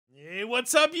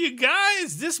what's up, you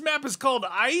guys? This map is called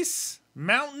Ice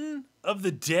Mountain of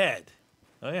the Dead.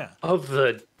 Oh, yeah. Of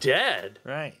the dead?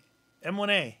 Right.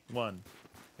 M1A1.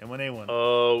 M1A1.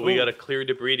 Oh, we gotta clear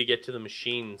debris to get to the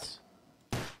machines.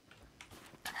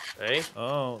 Hey?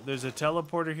 Oh, there's a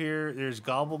teleporter here. There's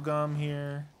Gobblegum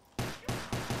here.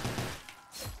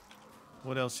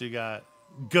 What else you got?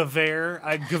 Gaver.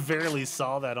 I Gaverly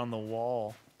saw that on the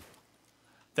wall.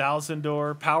 Thousand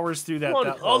Door. Powers through that.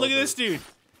 Oh, look at this dude.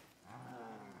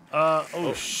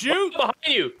 Oh, shoot. Behind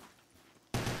you.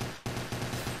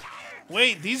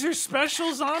 Wait, these are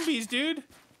special zombies, dude.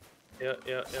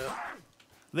 Yeah.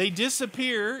 They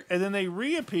disappear, and then they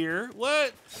reappear.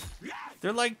 What?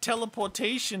 They're like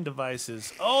teleportation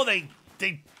devices. Oh, they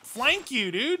flank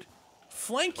you, dude.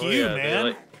 Flank you, yeah, man.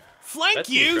 like, flank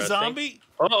you, zombie.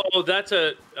 Oh, that's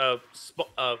a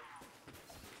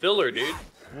filler, dude.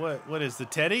 What is the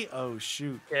teddy? Oh,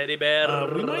 shoot. Teddy bear.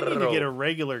 We might need to get a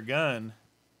regular gun.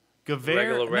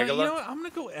 Regular. No, you know what? I'm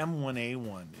going to go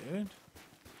M1A1, dude.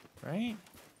 Right?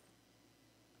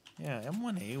 Yeah,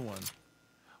 M1A1.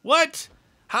 What?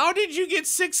 How did you get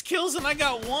 6 kills and I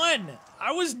got 1?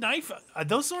 I was knife.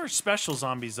 Those are special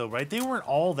zombies, though, right? They weren't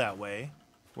all that way.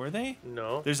 Were they?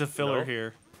 No. There's a filler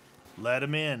here. Let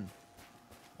him in.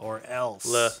 Or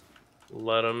else.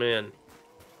 Let him in.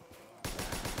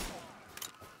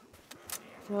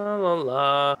 La la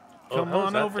la. Come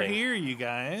on over here, you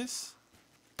guys.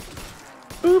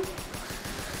 Boop.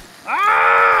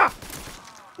 Ah!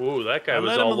 Ooh, that guy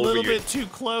was all over. I let him a little your... bit too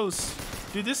close.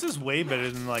 Dude, this is way better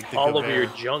than like the all over your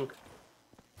junk.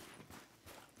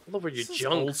 All over your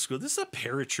junk. Old school. This is a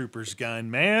paratrooper's gun,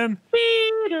 man.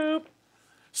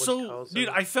 So, dude,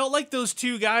 I felt like those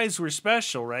two guys were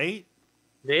special, right?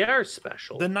 They are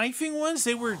special. The knifing ones,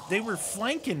 they were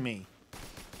flanking me.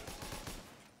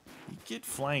 You get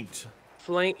flanked.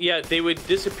 Yeah, they would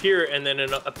disappear and then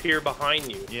appear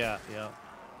behind you. Yeah.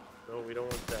 No, we don't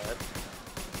want that.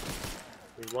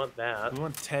 We want that. We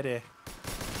want Teddy.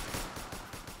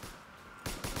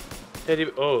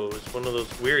 Oh, it's one of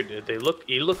those weird.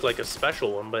 He looked like a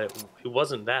special one, but he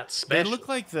wasn't that special. They look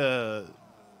like the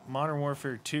Modern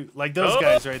Warfare 2, like those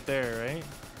guys right there, right?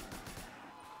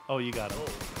 Oh, you got him.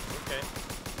 Oh, okay.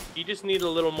 You just need a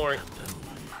little more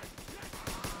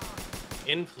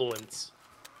influence.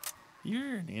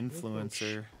 You're an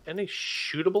influencer. Any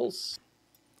shootables?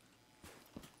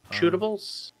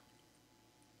 Shootables?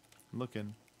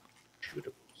 Looking.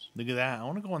 Shootables. Look at that. I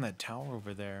want to go on that tower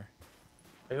over there.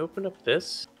 I open up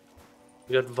this.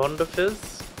 You got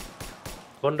Wonderfizz.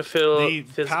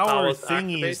 Wonderfizz. The power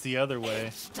thingy is the other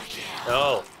way.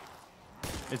 Oh.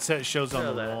 It shows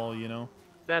on the wall, you know?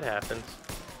 That happens.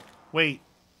 Wait.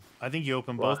 I think you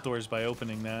opened both doors by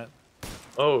opening that.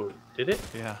 Oh, did it?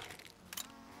 Yeah.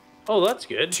 Oh, that's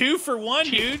good. 2 for 1,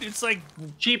 dude. It's like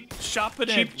cheap shopping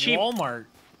at Walmart.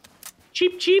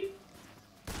 Cheap.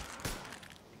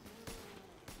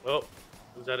 Oh,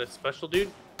 was that a special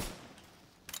dude?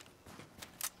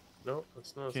 No,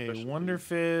 that's not a special. Okay,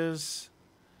 Wonderfizz,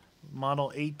 model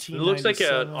 1897. It looks like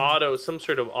some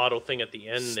sort of auto thing at the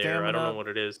end there. I don't know what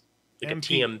it is. Like a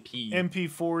TMP.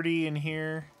 MP40 in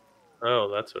here. Oh,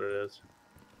 that's what it is.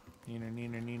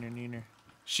 Neener.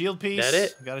 Shield piece. That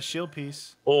it? Got a shield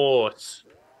piece. Oh,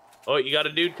 you got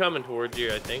a dude coming towards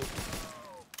you, I think.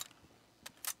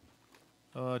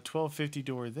 1250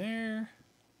 door there.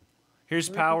 Here's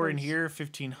power in here.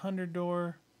 1500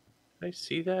 door. Can I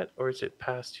see that, or is it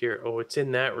past here? Oh, it's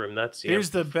in that room. That's the.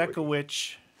 Here's the Becca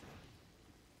Witch.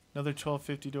 Another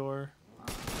 1250 door.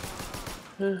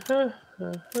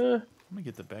 Let me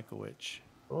get the Becca Witch.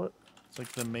 What? It's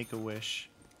like the Make-A-Wish.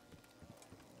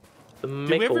 Did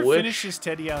we ever finish this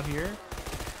Teddy out here?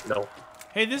 No.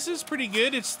 Hey, this is pretty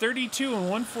good. It's 32 and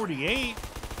 148.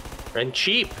 And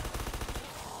cheap.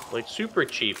 Like super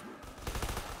cheap.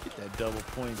 Get that double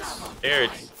points. There,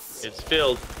 it's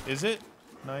filled. Is it?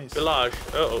 Nice. Village.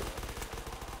 Uh-oh.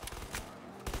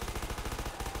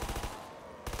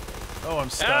 Oh, I'm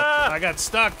stuck. I got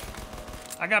stuck.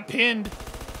 I got pinned.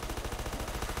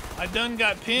 I done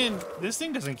got pinned. This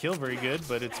thing doesn't kill very good,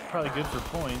 but it's probably good for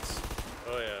points.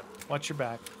 Oh, yeah. Watch your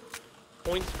back.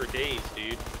 Points for days,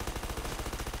 dude.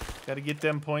 Gotta get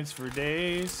them points for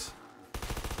days.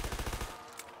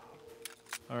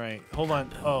 All right, hold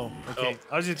on. Oh, okay.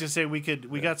 I was just gonna say we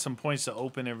got some points to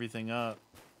open everything up.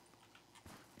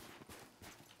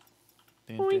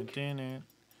 What in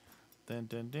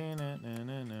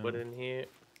here?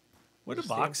 Where'd the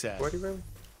box at? Room?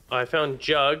 Oh, I found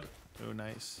jug. Oh,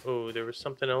 nice. Oh, there was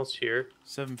something else here.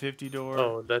 750 door.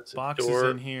 Oh, that's boxes a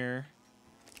door. In here.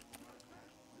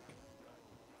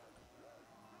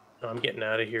 I'm getting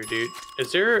out of here, dude.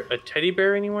 Is there a teddy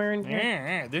bear anywhere in here?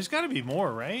 Yeah, there's got to be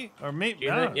more, right? Or maybe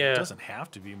Yeah. it doesn't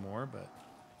have to be more, but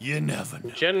you never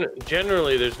know.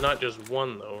 Generally, there's not just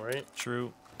one, though, right?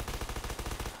 True.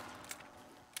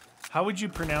 How would you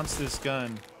pronounce this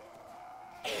gun?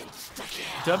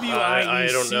 WIEC. I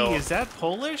don't know. Is that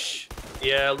Polish?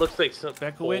 Yeah, it looks like some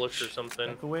Bekowicz? Polish or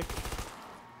something. Bekowicz?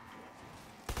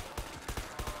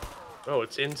 Oh,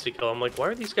 it's Insicle. I'm like, why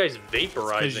are these guys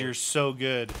vaporizing? Because you're so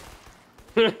good.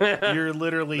 You're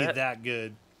literally that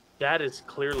good. That is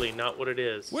clearly not what it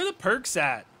is. Where are the perks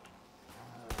at?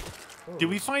 Oh, Did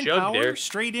we find jug power? there.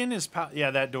 Straight in is power.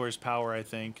 Yeah, that door is power, I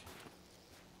think.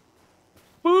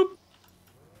 Boop.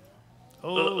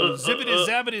 Oh, zippity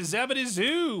zabbity zabbity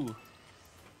zoo.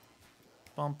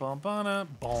 Bum bum bana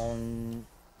bong.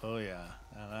 Oh yeah,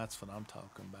 now that's what I'm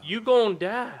talking about. You gonna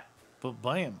die. But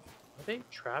blam. Are they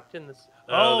trapped in this?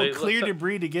 Oh, clear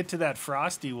debris to get to that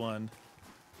frosty one.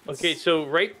 Okay, so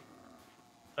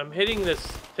I'm hitting this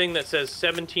thing that says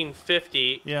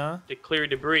 1750. Yeah. To clear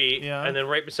debris. Yeah. And then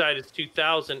right beside it's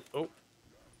 2000. Oh.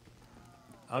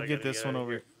 I'll get this one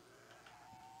over.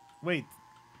 Wait,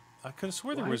 I could have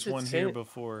swore there was one here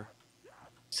before.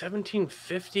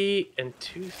 1750 and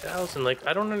 2000. Like,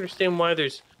 I don't understand why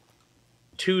there's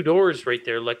two doors right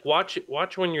there. Like, watch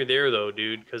when you're there though,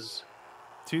 dude, because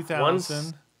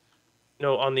 2000.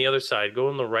 No, on the other side. Go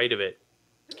on the right of it.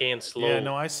 Scan slow. Yeah,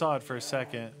 no, I saw it for a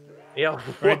second. Yeah,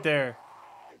 right there.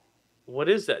 What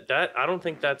is that? I don't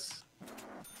think that's.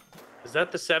 Is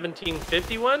that the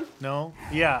 1750 one? No.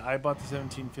 Yeah, I bought the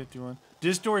 1751.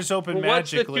 This door's open Well,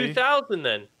 magically. what's the 2000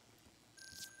 then?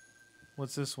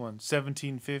 What's this one?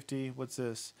 1750. What's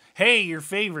this? Hey, your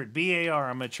favorite BAR.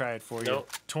 I'm gonna try it for you. Nope.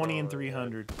 20 and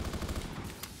 300.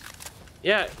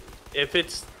 Yeah,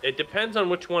 it depends on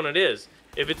which one it is.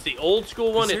 If it's the old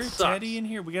school one, it Is sucks. there a teddy in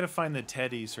here? We gotta find the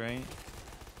teddies, right?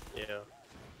 Yeah.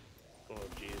 Oh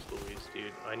jeez, Louise,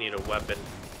 dude, I need a weapon.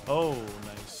 Oh,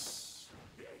 nice.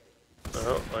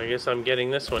 Well, I guess I'm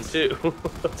getting this one too.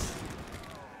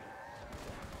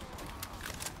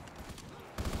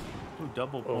 Ooh,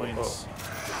 double points.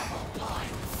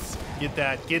 Get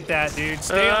that, dude.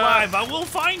 Stay alive. I will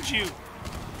find you.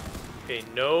 Okay,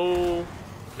 no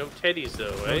teddies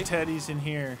though, No right? teddies in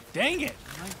here. Dang it!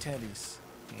 I like teddies.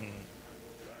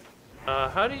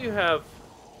 How do you have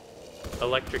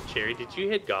electric cherry? Did you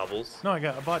hit gobbles? No,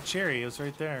 I bought cherry. It was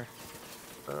right there.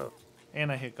 Oh.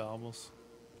 And I hit gobbles.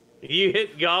 You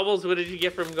hit gobbles? What did you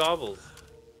get from gobbles?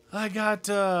 I got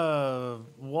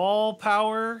wall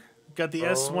power. Got the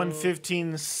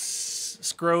S115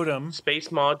 scrotum. Space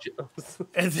modules.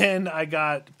 And then I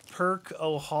got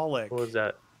perk-oholic. What was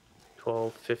that?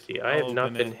 1250. I have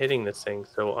not been hitting this thing,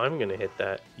 so I'm gonna hit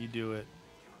that. You do it.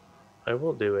 I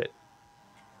will do it.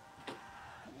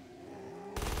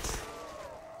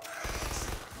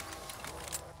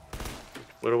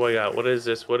 What do I got? What is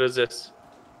this? What is this?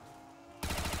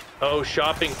 Oh,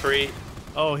 shopping free.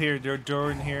 Oh, here,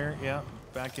 door in here. Yeah,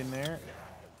 back in there.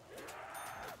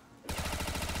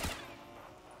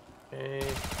 Okay.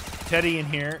 Teddy in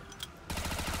here.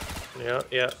 Yeah.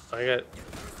 I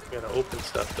gotta open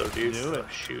stuff though, dude. Do it. Oh,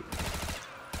 shoot.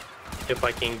 If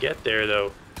I can get there though.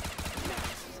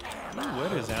 Ooh,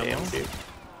 what is ammo? Damn, dude.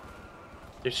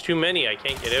 There's too many. I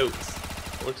can't get out.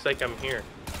 It looks like I'm here.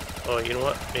 Oh, you know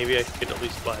what? Maybe I could at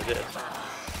least buy this.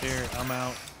 Here, I'm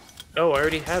out. Oh, I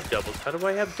already have doubles. How do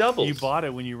I have doubles? You bought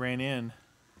it when you ran in.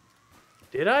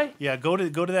 Did I? Yeah, go to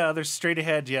that other straight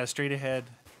ahead. Yeah, straight ahead.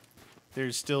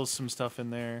 There's still some stuff in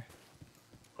there.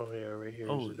 Oh yeah, right here.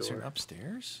 Oh, is is the there door.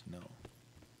 upstairs? No.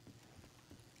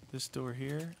 This door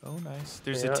here. Oh, nice.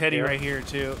 There's Yeah, a teddy yeah. right here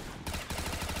too.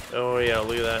 Oh yeah,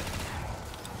 look at that.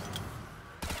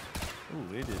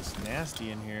 Ooh, it is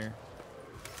nasty in here.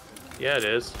 Yeah, it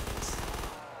is.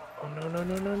 Oh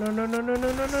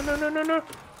no.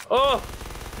 Oh!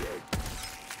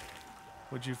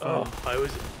 What'd you find? Oh, I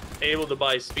was able to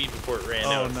buy speed before it ran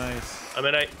Oh, out. nice. I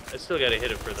mean, I still gotta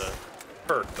hit it for the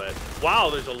perk, but wow,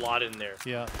 there's a lot in there.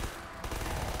 Yeah.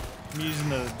 I'm using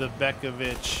the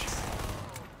Bekowicz.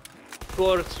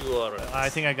 I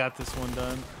think I got this one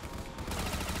done.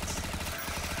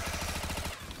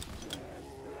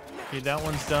 Okay, that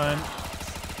one's done.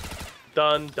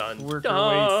 Done. Work our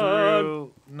way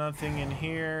through. Nothing in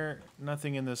here.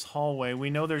 Nothing in this hallway. We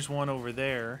know there's one over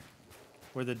there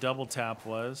where the double tap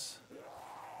was.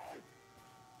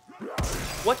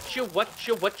 What you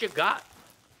got?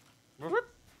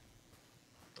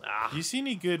 Do you see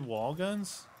any good wall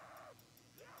guns?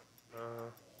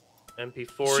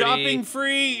 MP40. Shopping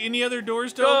free. Any other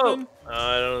doors to Oh! open?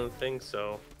 I don't think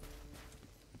so.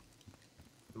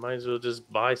 Might as well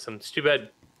just buy some. It's too bad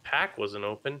pack wasn't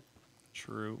open.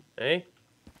 True. Eh?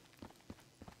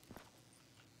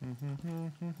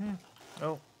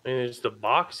 Oh. I mean, there's the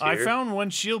box here. I found one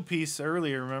shield piece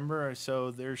earlier, remember? So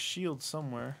there's shield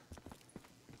somewhere.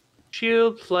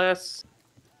 Shield plus.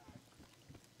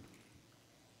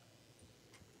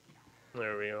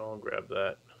 There we go. I'll grab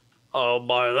that. I'll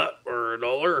buy that for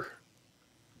 $1.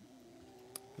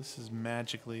 This is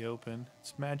magically open.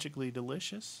 It's magically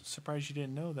delicious. Surprised you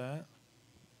didn't know that.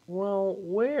 Well,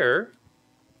 where?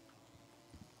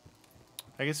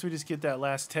 I guess we just get that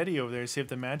last teddy over there, see if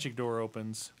the magic door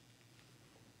opens.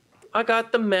 I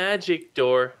got the magic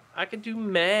door. I can do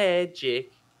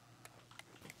magic.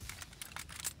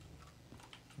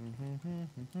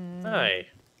 Hi.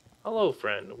 Hello,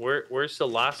 friend. Where's the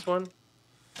last one?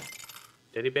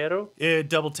 Teddy Bear?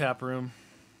 Double tap room.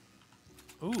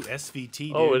 Ooh, SVT,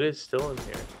 dude. Oh, it is still in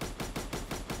here.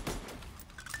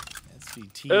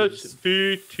 SVT.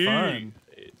 SVT. Fun.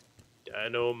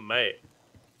 Dynamite.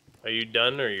 Are you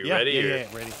done? Or are you Yeah, ready? yeah,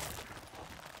 ready.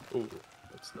 Ooh,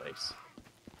 that's nice.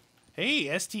 Hey,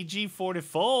 STG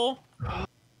 44.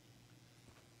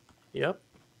 Yep.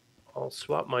 I'll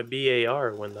swap my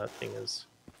BAR when that thing is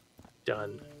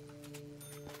done.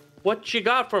 What you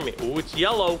got for me? Ooh, it's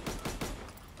yellow.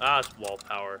 Ah, it's wall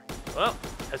power. Well,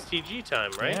 STG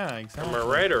time, right? Yeah, exactly. Am I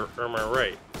right or am I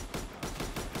right?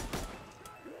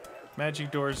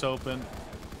 Magic door's open.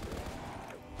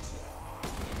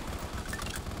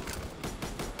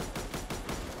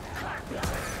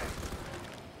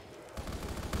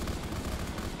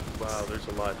 Wow, there's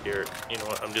a lot here. You know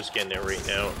what? I'm just getting it right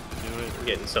now. Do it.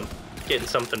 Getting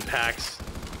something packs.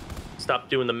 Stop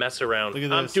doing the mess around. Look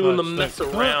at I'm this. doing the Watch. mess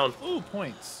Look. around. Ooh,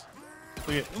 points.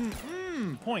 Look at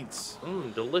points.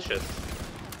 Delicious.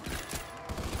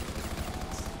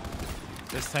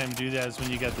 This time do that is when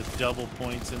you got the double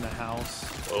points in the house.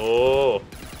 Oh.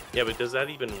 Yeah, but does that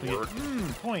even work?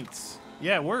 Points.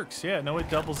 Yeah, it works. Yeah, no, it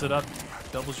doubles it up.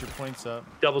 Doubles your points up.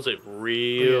 Doubles it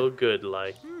real good,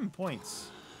 like. Points.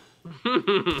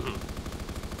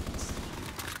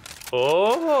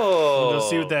 Oh. We'll go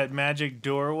see what that magic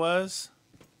door was.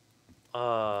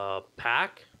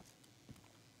 Pack?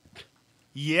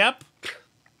 Yep.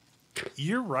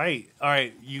 You're right. All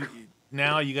right,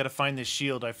 now you got to find the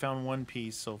shield. I found one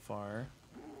piece so far.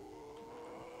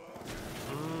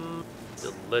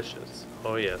 Delicious.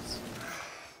 Oh yes.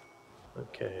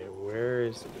 Okay,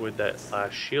 would that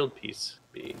last shield piece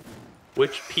be?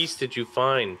 Which piece did you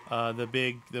find?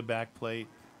 The back plate.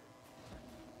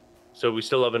 So we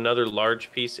still have another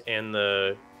large piece and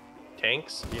the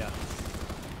tanks? Yeah.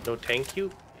 No thank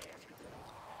you?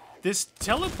 This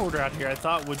teleporter out here I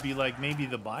thought would be like maybe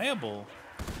the buyable.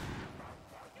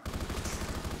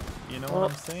 You know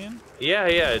what I'm saying? Yeah,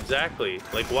 exactly.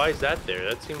 Like, why is that there?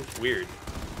 That seems weird.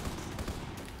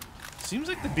 Seems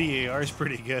like the BAR is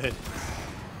pretty good.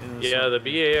 Yeah, the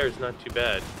BAR is not too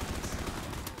bad.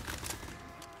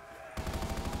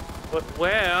 But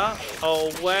where?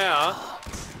 Oh, where?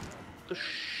 The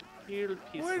shield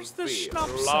piece. Where's the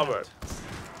schnapps? Love it.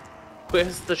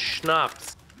 Where's the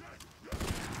schnapps?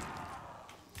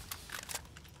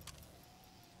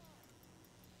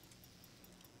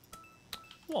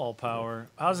 Wall power.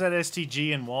 How's that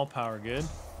STG and wall power? Good?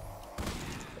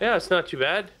 Yeah, it's not too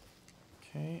bad.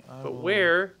 Okay, But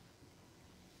where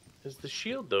is the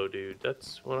shield, though, dude?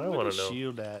 That's what I want to know.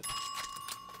 Shield at?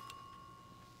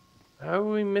 How are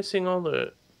we missing all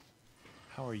the...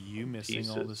 How are you missing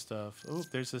all the stuff? Oh,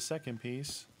 there's a second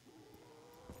piece.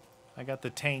 I got the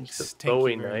tanks. Thank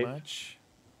you very much.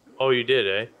 Oh, you did,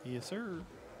 eh? Yes, sir.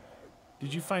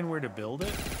 Did you find where to build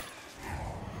it?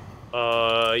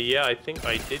 Yeah, I think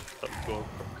I did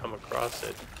come across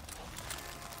it.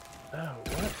 Oh,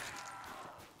 what?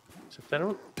 So if I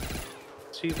don't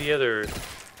see the other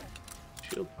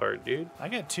shield part, dude. I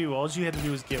got two. All you had to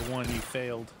do was get one. You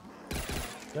failed.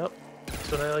 Yep.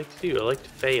 That's what I like to do. I like to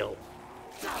fail.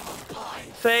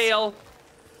 Fail!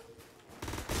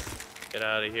 Get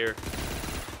out of here.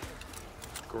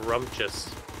 Scrumptious.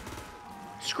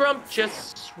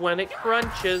 Scrumptious when it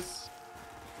crunches.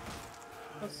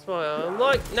 That's why I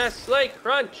like Nestle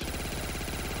Crunch.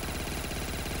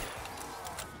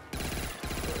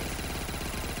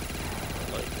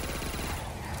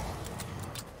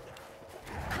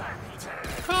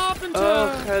 Carpenter!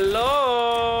 Oh,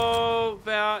 hello!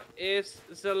 Where is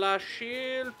the last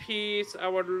shield piece? I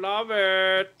would love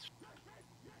it.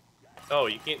 Oh,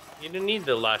 you can't. You didn't need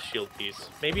the last shield piece.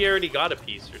 Maybe I already got a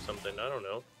piece or something. I don't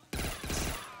know.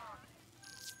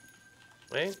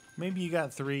 Wait. Maybe you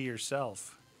got 3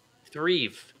 yourself.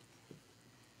 3.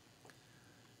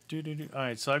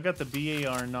 Alright, so I've got the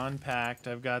BAR non-packed.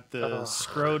 I've got the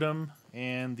scrotum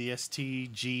and the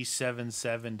STG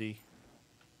 770.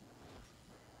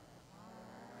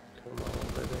 Come on,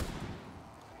 baby.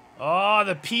 Oh,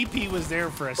 the PP was there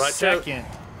for a Watch second.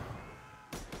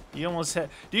 You almost had...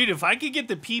 Dude, if I could get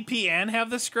the PP and have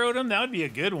the scrotum, that would be a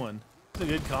good one. It's a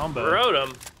good combo.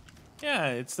 Scrotum? Yeah,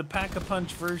 it's the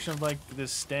pack-a-punch version of, like,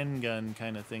 this Sten gun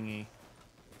kind of thingy.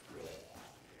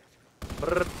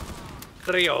 The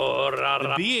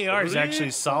BAR is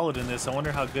actually solid in this. I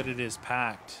wonder how good it is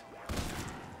packed.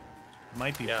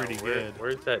 Might be pretty good.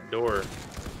 Where's that door?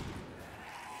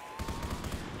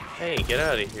 Hey, get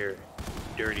out of here,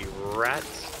 dirty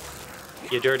rats.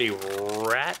 You dirty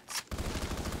rat.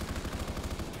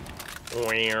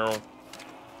 Wow.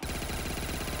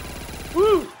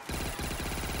 Woo!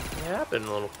 What happened,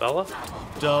 little fella?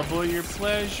 Double your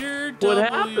pleasure. What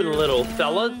happened, little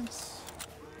fella?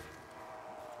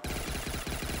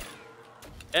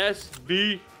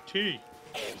 SVT.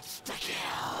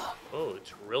 Oh,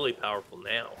 it's really powerful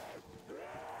now.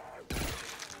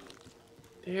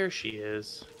 There she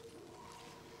is.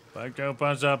 Like to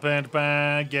punch up and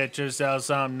bang, get yourself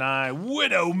some nice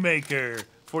Widowmaker.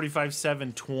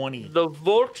 45,720. The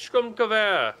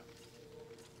Volkskamgewehr.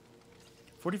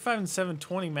 45 and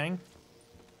 720, man.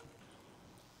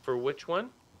 For which one?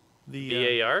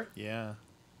 The BAR? Yeah.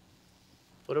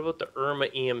 What about the Irma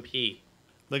EMP?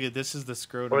 Look at this is the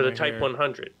scrotum. Or the right Type here.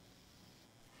 100?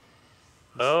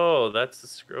 Oh, that's the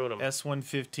scrotum.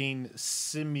 S115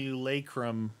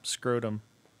 simulacrum scrotum.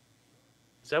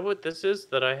 Is that what this is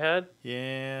that I had?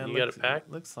 Yeah. You got it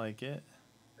packed? Looks like it.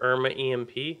 Irma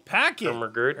EMP? Pack it.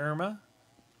 Irma-gerd? Irma.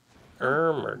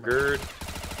 Irma-gerd.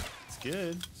 It's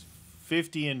good. It's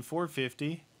 50 and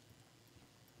 450.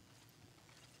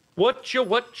 What you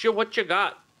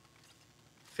got?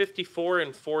 54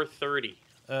 and 430.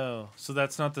 Oh, so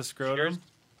that's not the scrotum?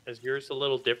 Is yours a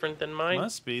little different than mine?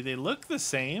 Must be. They look the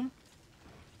same.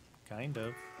 Kind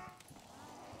of.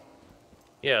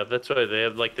 Yeah, that's why they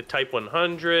have like the Type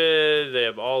 100. They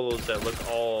have all those that look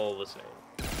all the same.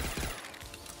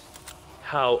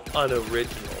 How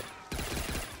unoriginal.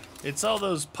 It's all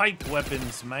those pipe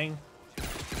weapons, man.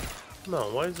 Come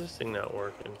on, why is this thing not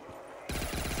working?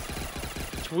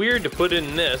 It's weird to put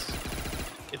in this.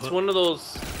 It's one of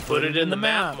those put it in the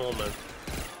map moments.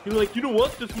 You're like, you know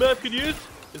what this map could use?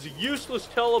 Is a useless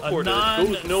teleporter that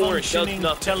goes nowhere and does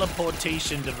nothing.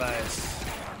 Teleportation device.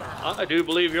 I do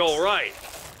believe you're right.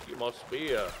 You must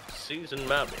be a seasoned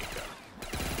map maker.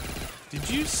 Did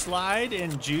you slide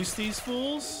and juice these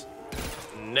fools?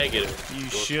 Negative. You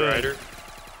Ghost should. Rider.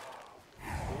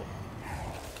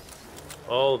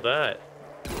 Oh, that.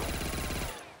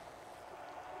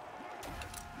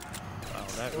 Wow,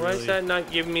 that Why really... is that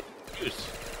not giving me juice?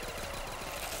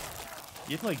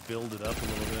 You'd like build it up a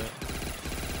little bit.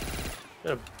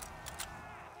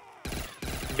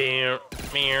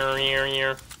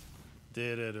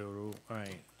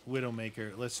 Alright,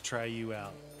 Widowmaker, let's try you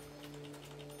out.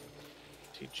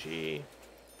 TG.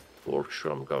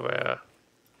 Volkskamgewehr.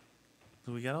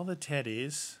 So we got all the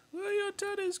teddies. Where your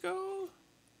teddies go?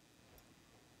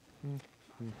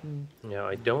 Yeah,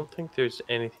 I don't think there's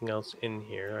anything else in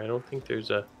here. I don't think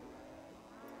there's an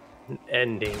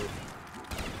ending.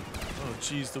 Oh,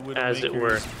 jeez, the Widowmaker As it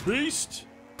were. is beast.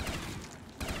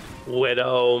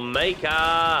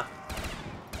 Widowmaker!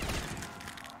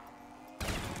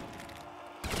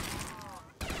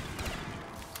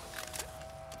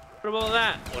 What about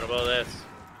that? What about this?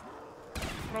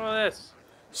 What about this?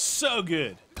 So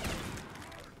good.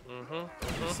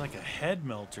 Mm-hmm. It's like a head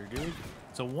melter, dude.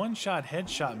 It's a one-shot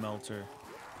headshot melter.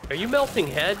 Are you melting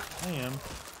head? I am.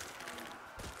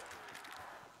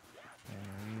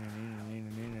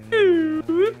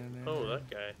 Oh, that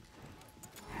guy.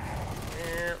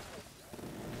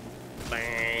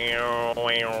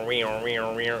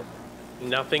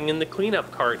 Nothing in the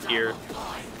cleanup cart here.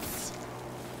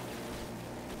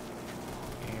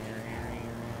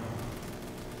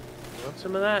 Want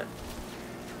some of that?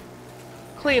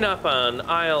 Clean up on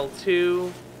aisle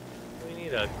 2. We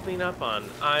need a clean up on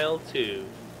aisle 2.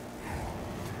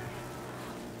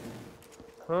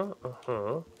 Huh?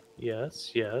 Uh-huh.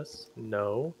 Yes, yes.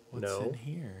 No, What's no. in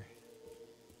here?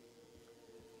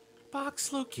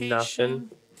 Box location.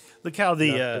 Nothing. Look how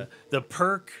the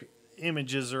perk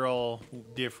images are all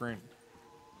different.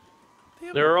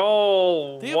 They're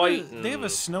all they white. They have a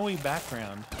snowy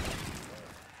background.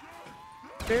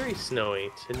 Very snowy.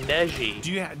 Taneji.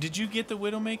 Did you get the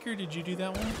Widowmaker? Did you do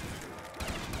that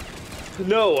one?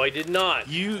 No, I did not.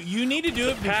 You need to do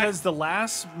it because the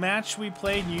last match we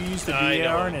played, you used the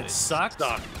BAR and it sucked.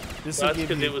 This That's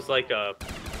because it was like a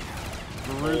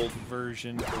group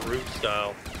version. Group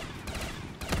style.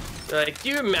 Like, do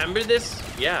you remember this?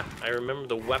 Yeah, I remember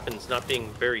the weapons not being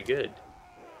very good.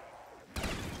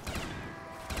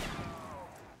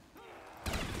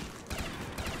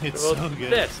 It's Well, so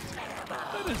good. This.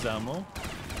 That is ammo.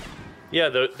 Yeah,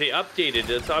 they updated.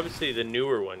 It's obviously the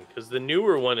newer one because the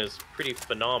newer one is pretty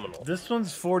phenomenal. This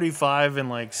one's 45 and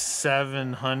like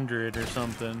 700 or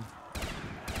something.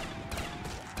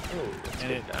 Oh, let's And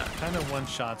get it that. kind of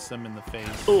one-shots them in the face.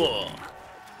 Cool.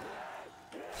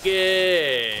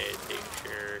 Good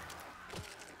picture.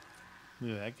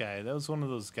 Look at that guy. That was one of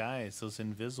those guys, those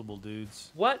invisible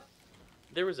dudes. What?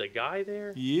 There was a guy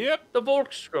there? Yep. The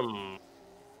Volkstrom.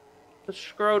 The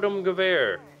Scrotum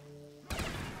Gewehr.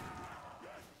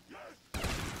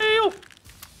 Ew.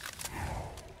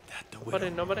 That the Nobody,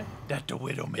 widow. nobody? That the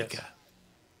Widowmaker. Yes.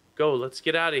 Go, let's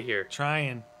get out of here.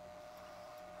 Trying.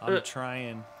 I'm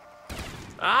trying.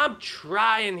 I'm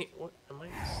trying. What am I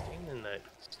staying in that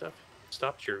stuff?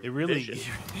 Stopped your It really,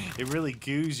 vision. it really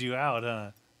goos you out,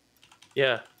 huh?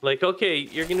 Yeah, like okay,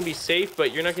 you're gonna be safe,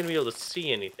 but you're not gonna be able to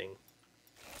see anything.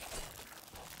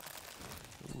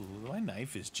 Ooh, my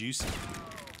knife is juicy.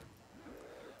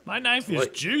 My knife is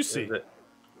What juicy.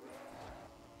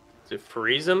 Is it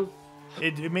freeze him?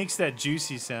 It makes that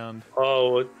juicy sound.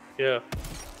 Oh, yeah.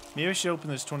 Maybe I should open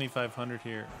this 2500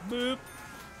 here. Boop.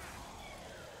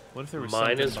 What if there was Mine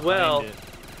something as behind well. it?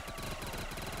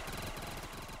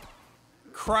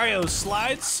 Cryo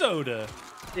slide soda.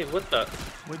 Hey, what the?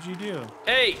 What'd you do?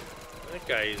 Hey, that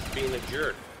guy is being a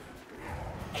jerk.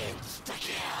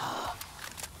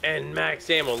 And max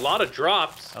ammo, a lot of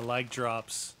drops. I like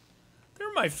drops.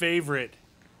 They're my favorite.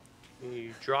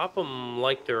 You drop them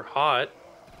like they're hot.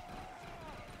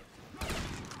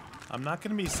 I'm not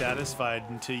gonna be satisfied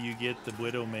until you get the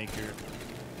Widowmaker.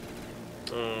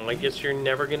 I guess you're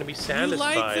never gonna be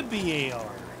satisfied. You like the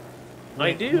BAR.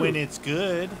 I do. When it's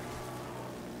good.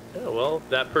 Yeah, well,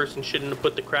 that person shouldn't have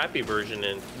put the crappy version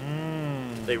in.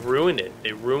 They ruined it.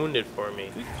 They ruined it for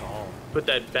me. Good call. Put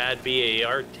that bad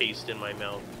BAR taste in my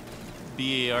mouth.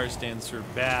 BAR stands for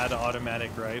Bad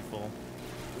Automatic Rifle.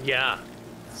 Yeah,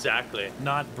 exactly.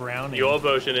 Not Browning. Your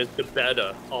version is the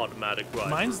better automatic rifle.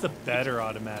 Mine's the better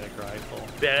automatic rifle.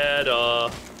 Better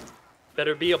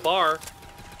be a bar.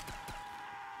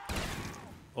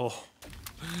 Oh,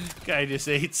 guy just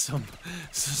ate some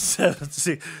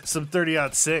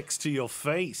 30-06 to your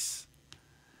face.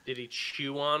 Did he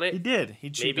chew on it? He did. He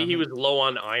chewed Maybe on he it. was low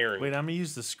on iron. Wait, I'm gonna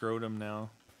use the scrotum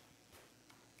now.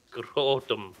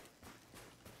 Scrotum.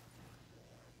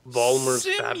 Volmer's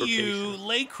fabrication.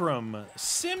 Simulacrum.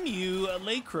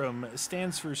 Simulacrum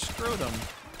stands for scrotum.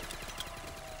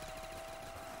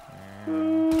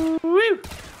 Woo!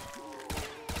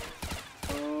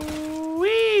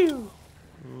 Woo!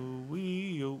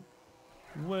 Wee-o.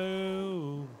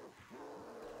 Whoa.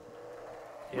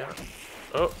 Yeah.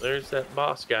 Oh, there's that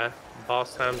boss guy.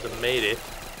 Boss times have made it.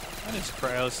 I just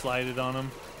cryo slided on him.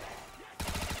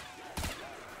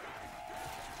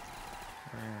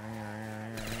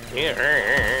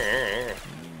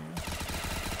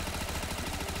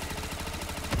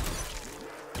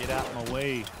 Get out my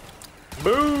way.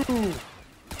 Boo!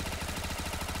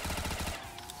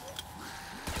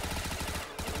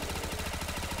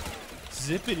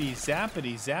 Zippity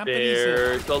zappity zappity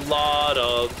There's a lot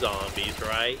of zombies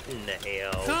right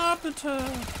now.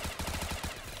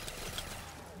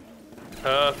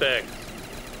 Perfect.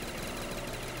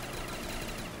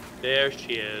 There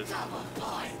she is.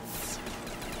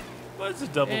 What's a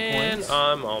double And points?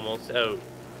 I'm almost out.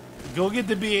 Go get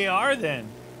the BAR then.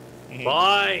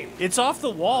 Fine. It's off the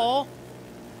wall.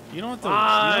 You don't have to.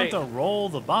 Fine. You don't have to roll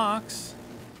the box.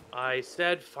 I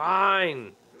said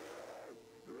fine.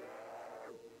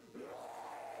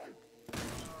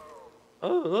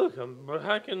 Oh, look, I'm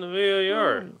hacking the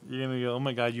VAR. You're gonna go. Oh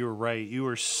my God, you were right. You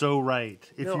were so right.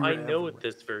 If No, you were I know ever what right.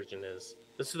 this version is.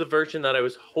 This is the version that I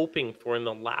was hoping for in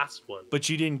the last one. But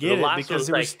you didn't The get it last because one's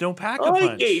there was like, no pack a I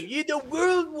punch. gave you the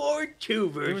World War II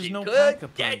version. was no 'cause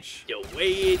pack-a-punch. That's the way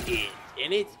it is,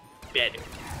 and it's better.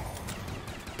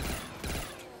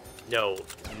 No,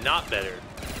 not better.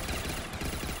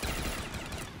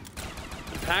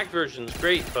 The pack version's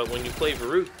great, but when you play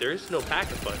Varuk, there's no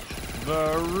pack-a-punch.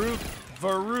 Varuk,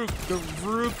 the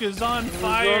Varuk is on It's on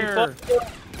fire. fire.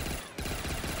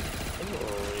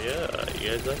 Oh yeah, you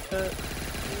guys like that?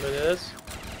 Look at this.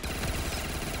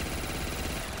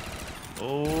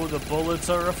 Oh, the bullets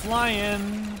are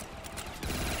a-flying.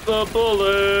 The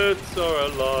bullets are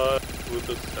alive with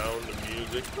the sound of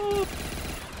music. Oh.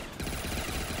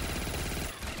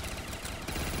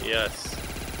 Yes.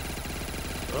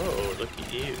 Oh, look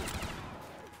at you.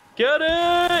 Get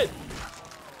it!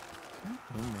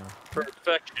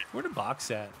 Perfection. Where the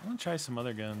box at? I want to try some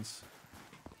other guns.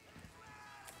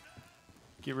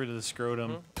 Get rid of the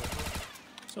scrotum.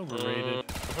 It's overrated.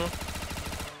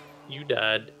 You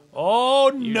died.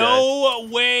 Oh, You no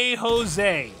way,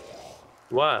 Jose.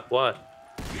 What? Got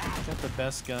the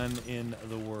best gun in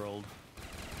the world.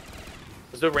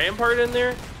 Is the Rampart in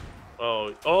there?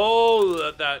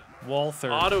 Oh, that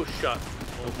Walther. auto shot.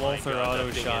 The Walther auto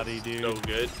that thing shotty, is dude. So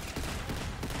good.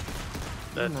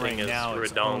 That Even thing right is now,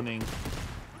 it's redonk. owning.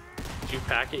 Did you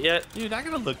pack it yet? Dude, I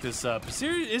gotta look this up.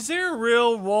 Is there a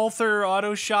real Walther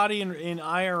auto shotty in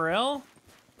IRL?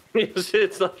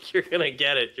 It's like you're gonna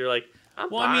get it. You're like,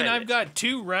 Well, I mean, I've got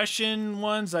 2 Russian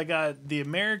ones. I got the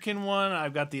American one.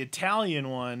 I've got the Italian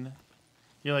one.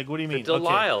 You're like, what do you mean? The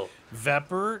Delisle. Okay.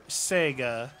 Vepper,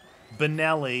 Sega,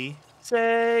 Benelli.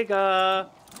 Sega.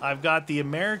 I've got the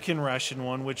American Russian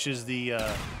one, which is the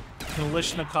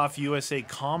Kalishnikov USA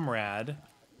Comrade.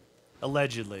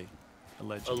 Allegedly.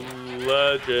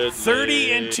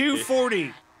 30 and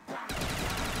 240.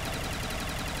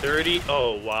 30.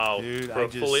 Oh wow. Dude, for I a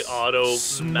fully just auto,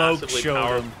 smoke massively showed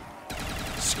powered. him.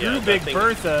 Screw Yeah, Big that thing-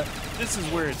 Bertha. This is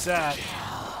where it's at.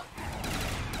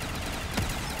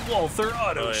 Walther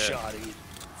auto Oh, yeah. shotty.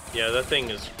 Yeah, that thing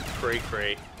is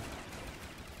cray.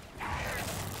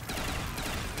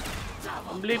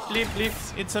 Bleep bleep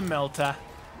bleep. It's a Melta.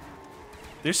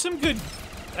 There's some good.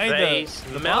 Hey, Face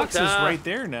the box is Melta. right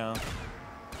there now.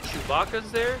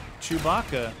 Chewbacca's there.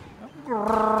 Chewbacca.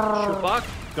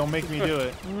 Chewbacca. Don't make me do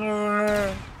it.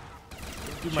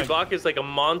 Dude, Chewbacca's like a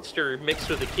monster mixed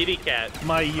with a kitty cat.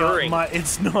 Purring.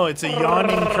 It's a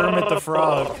yawning Kermit the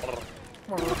Frog.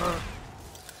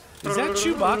 Is that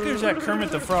Chewbacca or is that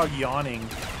Kermit the Frog yawning?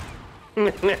 Do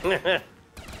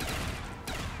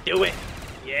it.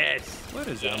 Yes. What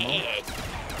is that, Mo? Yes.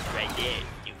 Right there,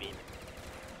 stupid.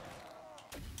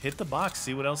 Hit the box,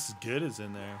 see what else is good is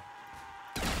in there.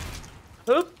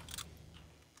 Oop.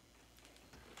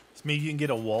 So maybe you can get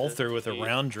a Walther with a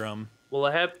round drum. Well,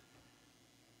 I have.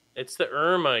 It's the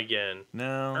Irma again.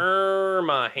 No.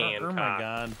 Irma Hancock. Oh my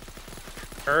god.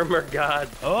 Irma God.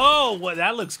 Oh, what?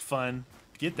 That looks fun.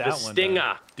 Get that The one. Stinger.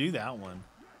 done. Do that one.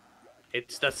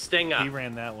 It's the Stinger. He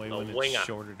ran that way The when winger. it's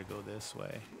shorter to go this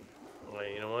way.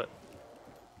 Wait, you know what?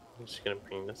 I'm just gonna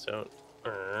bring this out.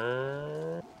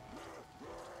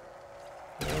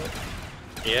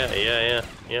 Yeah.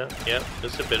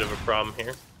 This is a bit of a problem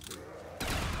here.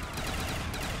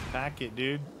 Pack it,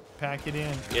 dude. Pack it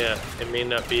in. Yeah, it may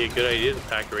not be a good idea to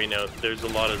pack right now. There's a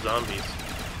lot of zombies.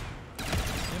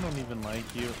 They don't even like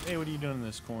you. Hey, what are you doing in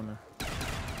this corner?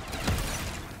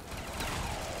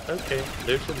 Okay,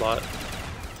 there's a lot.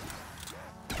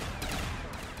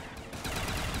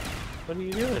 What are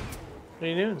you doing? What are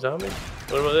you doing, zombies?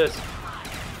 What about this?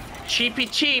 Cheapy.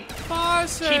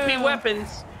 Awesome. Cheapy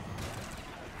weapons.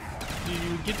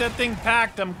 You get that thing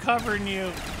packed. I'm covering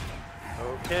you.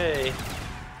 Okay.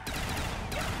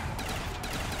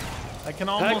 I can Pack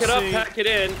almost it up, see. pack it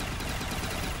in.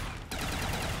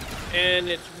 And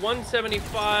it's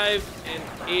 175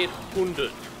 and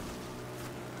 800.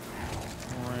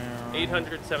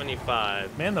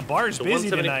 875. Man, the bar's So busy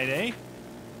 170 tonight,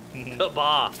 eh? The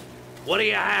bar. What are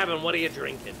you having? What are you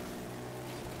drinking?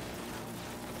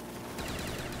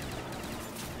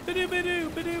 Ba-doo, ba-doo.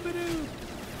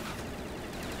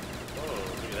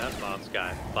 Oh, look at that boss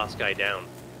guy. Boss guy down.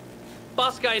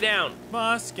 Boss guy down.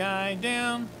 Boss guy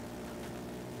down.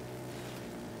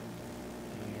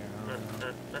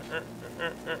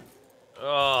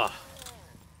 Oh.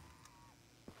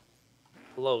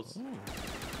 Close. Ooh.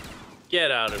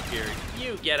 Get out of here.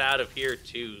 You get out of here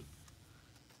too.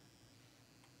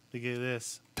 Look at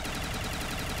this.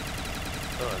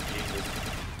 Oh, Jesus.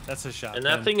 That's a shotgun. And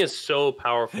that thing is so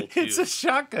powerful too. It's a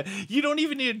shotgun. You don't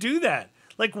even need to do that.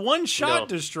 Like one shot No.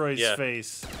 destroys Yeah.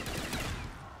 face.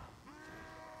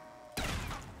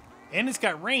 And it's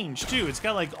got range too. It's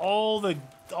got like all the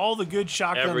good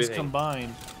shotguns Everything.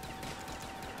 combined.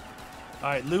 All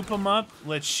right, loop them up.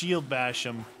 Let's shield bash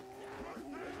them.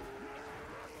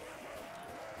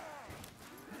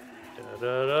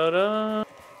 Da, da, da,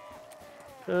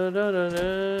 da, da, da,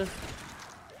 da.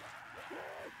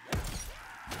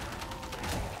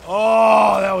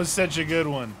 Oh, that was such a good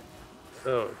one.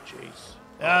 Oh, jeez.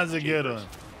 That was a good jeepers. one.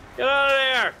 Get out of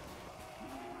there!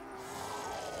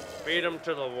 Feed him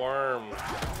to the worm.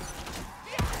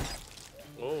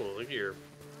 Oh, look at your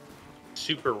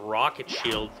super rocket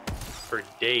shield for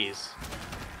days.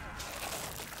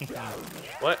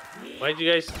 What? Why'd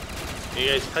you guys... Are you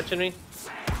guys touching me?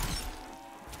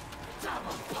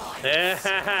 You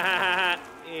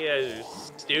guys are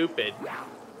stupid.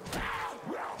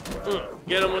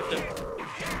 Get him with the...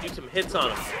 Do some hits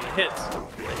on him.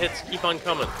 The hits keep on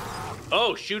coming.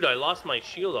 Oh, shoot, I lost my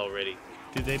shield already.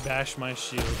 Did they bash my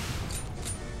shield?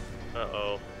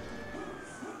 Uh-oh.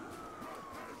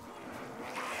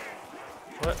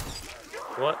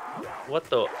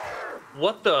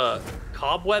 What the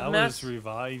cobweb I mess? was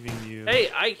reviving you. Hey,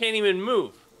 I can't even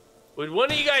move. Would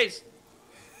one of you guys?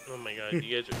 Oh my god,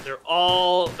 you guys they're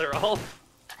all.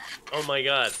 Oh my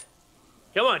god.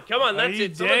 Come on, that's Are you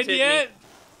it. Someone's dead hit yet?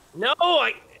 Me. No,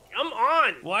 I'm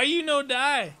on. Why you no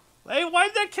die? Hey,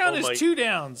 why'd that count Oh as 2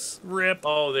 downs? Rip.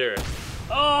 Oh, there.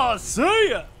 Oh, see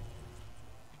ya.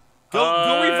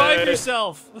 Go revive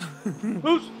yourself.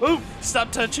 Who's?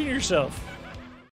 Stop touching yourself.